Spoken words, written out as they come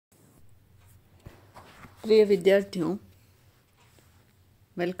प्रिय विद्यार्थियों,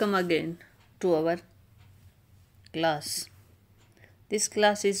 welcome again to our class. This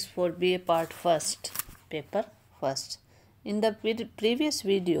class is for BA part first, paper first. In the previous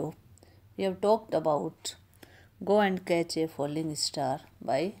video, we have talked about Go and Catch a Falling Star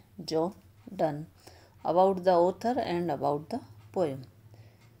by John Donne, about the author and about the poem.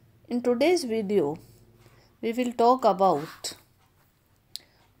 In today's video, we will talk about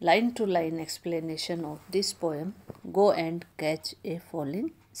line to line explanation of this poem, Go and Catch a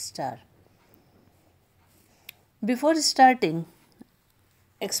Falling Star. Before starting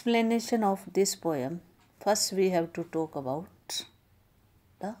explanation of this poem, first we have to talk about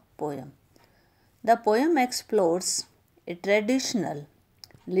the poem. The poem explores a traditional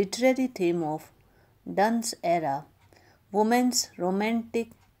literary theme of Donne's era, women's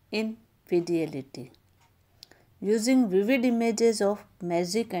romantic infidelity. Using vivid images of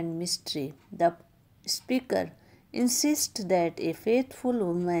magic and mystery, the speaker insists that a faithful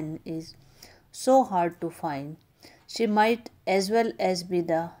woman is so hard to find, she might as well as be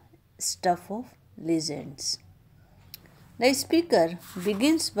the stuff of legends. The speaker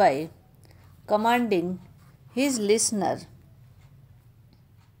begins by commanding his listener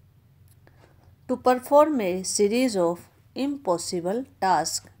to perform a series of impossible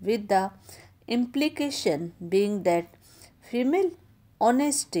tasks, with the implication being that female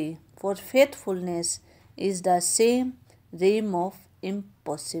honesty for faithfulness is the same realm of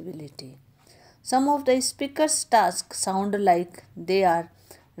impossibility. Some of the speaker's tasks sound like they are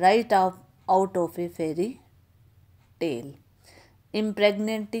right out of a fairy tale.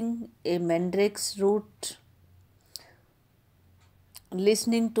 Impregnating a mandrake's root,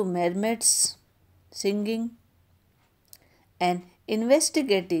 listening to mermaids singing, and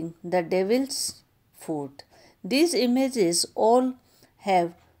investigating the devil's foot. These images all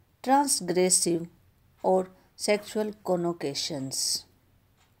have transgressive or sexual connotations.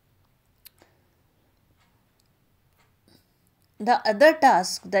 The other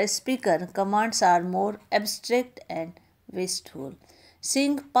tasks the speaker commands are more abstract and wistful.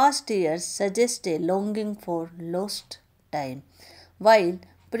 Seeing past years suggests a longing for lost time, while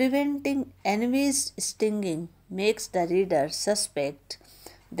preventing enemies stinging makes the reader suspect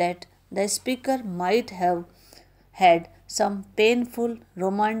that the speaker might have had some painful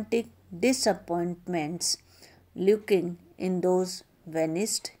romantic disappointments lurking in those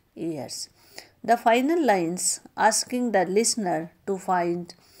vanished years. The final lines, asking the listener to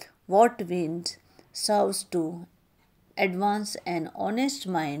find what wind serves to advance an honest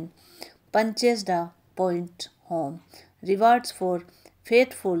mind, punches the point home. Rewards for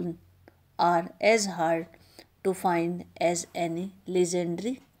faithful are as hard to find as any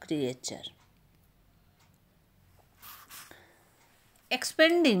legendary creature.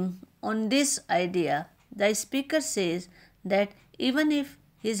 Expanding on this idea, the speaker says that even if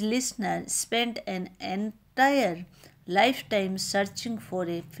his listener spent an entire lifetime searching for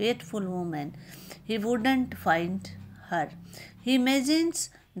a faithful woman, he wouldn't find her. He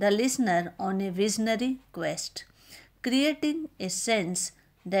imagines the listener on a visionary quest, creating a sense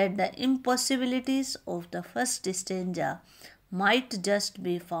that the impossibilities of the first stanza might just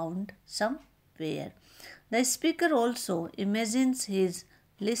be found somewhere. The speaker also imagines his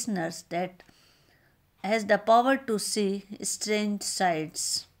listeners that has the power to see strange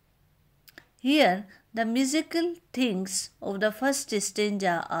sights. Here, the musical things of the first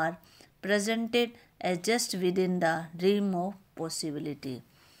stanza are presented as just within the realm of possibility.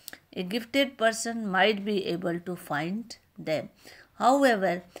 A gifted person might be able to find them.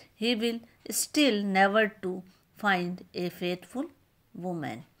 However, he will still never to find a faithful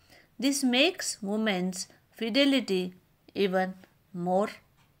woman. This makes woman's fidelity even more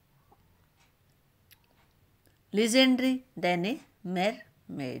legendary than a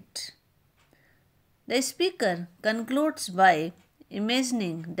mermaid. The speaker concludes by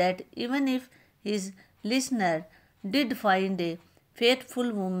imagining that even if his listener did find a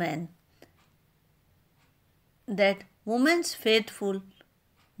faithful woman, that woman's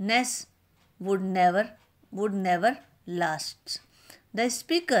faithfulness would never last. The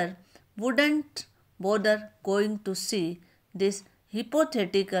speaker wouldn't bother going to see this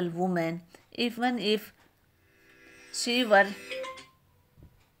hypothetical woman even if she were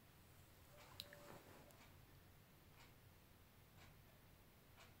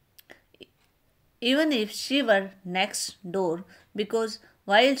next door, because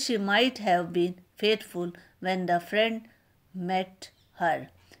while she might have been faithful when the friend met her,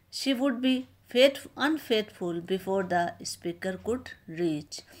 she would be unfaithful before the speaker could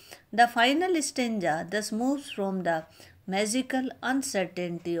reach. The final stanza thus moves from the magical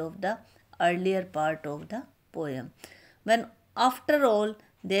uncertainty of the earlier part of the poem. When, after all,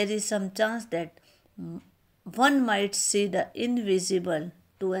 there is some chance that one might see the invisible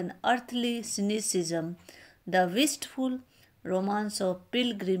to an earthly cynicism, the wistful romance of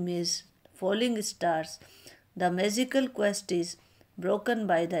pilgrimage, falling stars, the magical quest is broken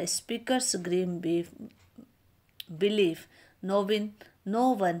by the speaker's grim belief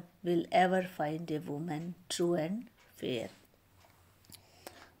no one will ever find a woman true and fair.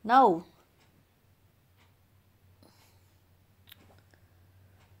 Now,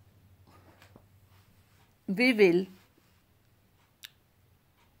 we will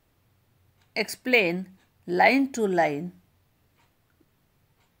explain line to line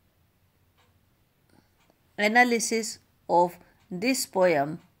analysis of this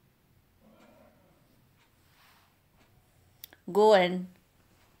poem, Go and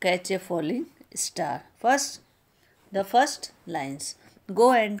Catch a Falling Star. The first lines,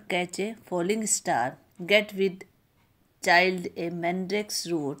 Go and catch a falling star, get with child a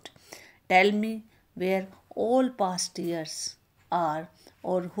mandrake's root, tell me where all past years are,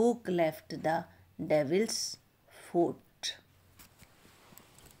 or who cleft the devil's foot.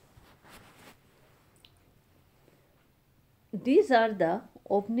 These are the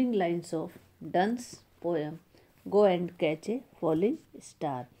opening lines of Donne's poem, Go and Catch a Falling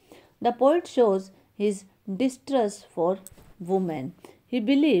Star. The poet shows his distrust for women. He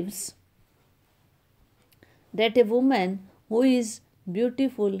believes that a woman who is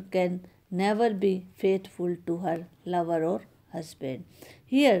beautiful can never be faithful to her lover or husband.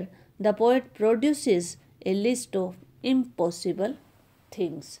 Here, the poet produces a list of impossible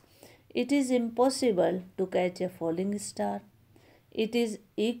things. It is impossible to catch a falling star. It is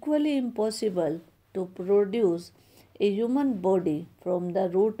equally impossible to produce a human body from the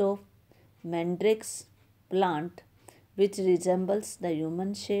root of mandrake's plant, which resembles the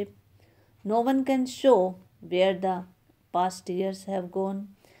human shape. No one can show where the past years have gone.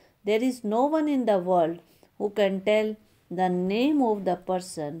 There is no one in the world who can tell the name of the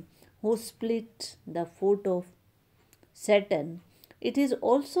person who split the foot of Saturn. It is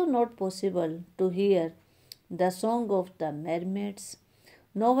also not possible to hear the song of the mermaids.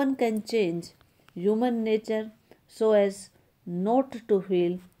 No one can change human nature so as not to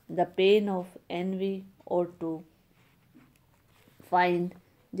feel the pain of envy or to find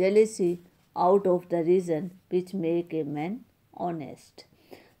jealousy out of the reason which make a man honest.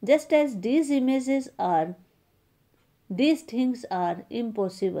 Just as these things are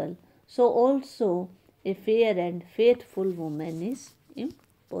impossible, so also a fair and faithful woman is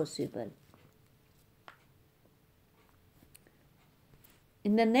impossible.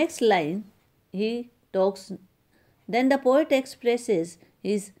 In the next line, then the poet expresses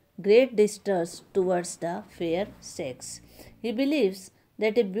his great distrust towards the fair sex. He believes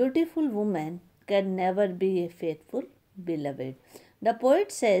that a beautiful woman can never be a faithful beloved. The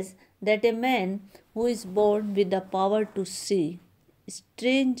poet says that a man who is born with the power to see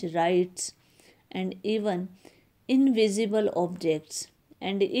strange rites and even invisible objects,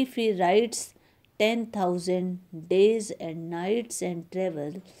 and if he writes 10,000 days and nights and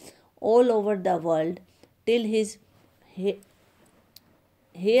travel all over the world till his hair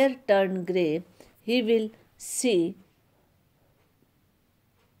turn grey, he will see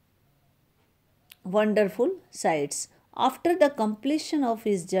wonderful sights. After the completion of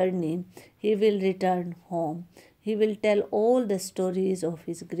his journey, he will return home. He will tell all the stories of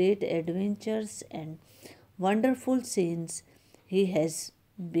his great adventures and wonderful scenes he has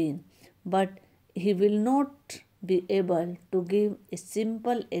been, but he will not be able to give a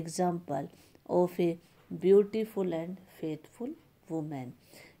simple example of a beautiful and faithful woman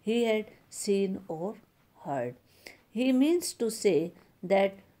he had seen or heard. He means to say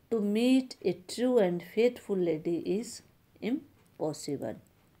that to meet a true and faithful lady is impossible.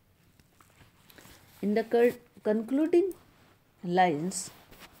 In the concluding lines,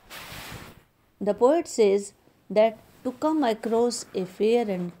 the poet says that to come across a fair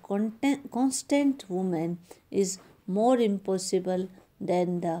and constant woman is more impossible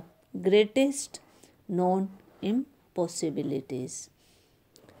than the greatest known impossibilities.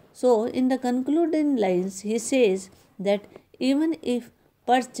 So, in the concluding lines, he says that even if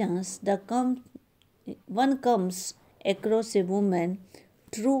perchance one comes across a woman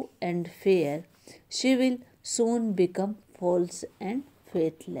true and fair, she will soon become false and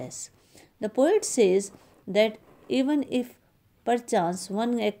faithless. The poet says that even if perchance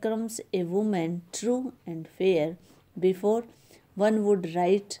one comes a woman true and fair, before one would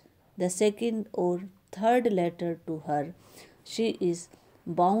write the second or third letter to her, she is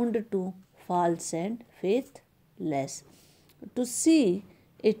bound to false and faithless. To see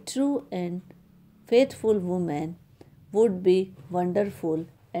A true and faithful woman would be wonderful,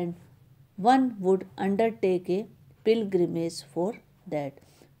 and one would undertake a pilgrimage for that.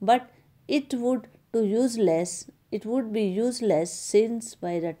 But it would it would be useless, since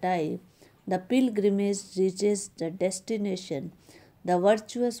by the time the pilgrimage reaches the destination, the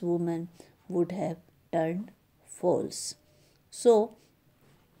virtuous woman would have turned false. So,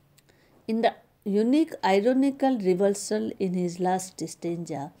 in the unique ironical reversal in his last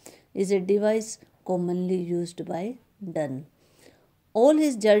stanza is a device commonly used by Donne. All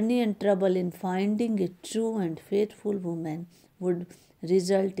his journey and trouble in finding a true and faithful woman would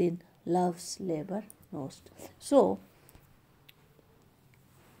result in love's labor lost. So,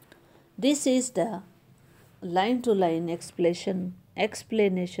 this is the line to line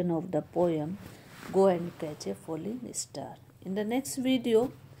explanation of the poem Go and Catch a Falling Star. In the next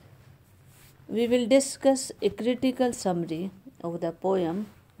video, we will discuss a critical summary of the poem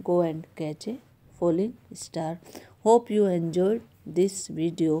Go and Catch a Falling Star. Hope you enjoyed this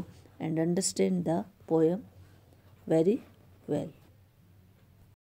video and understand the poem very well.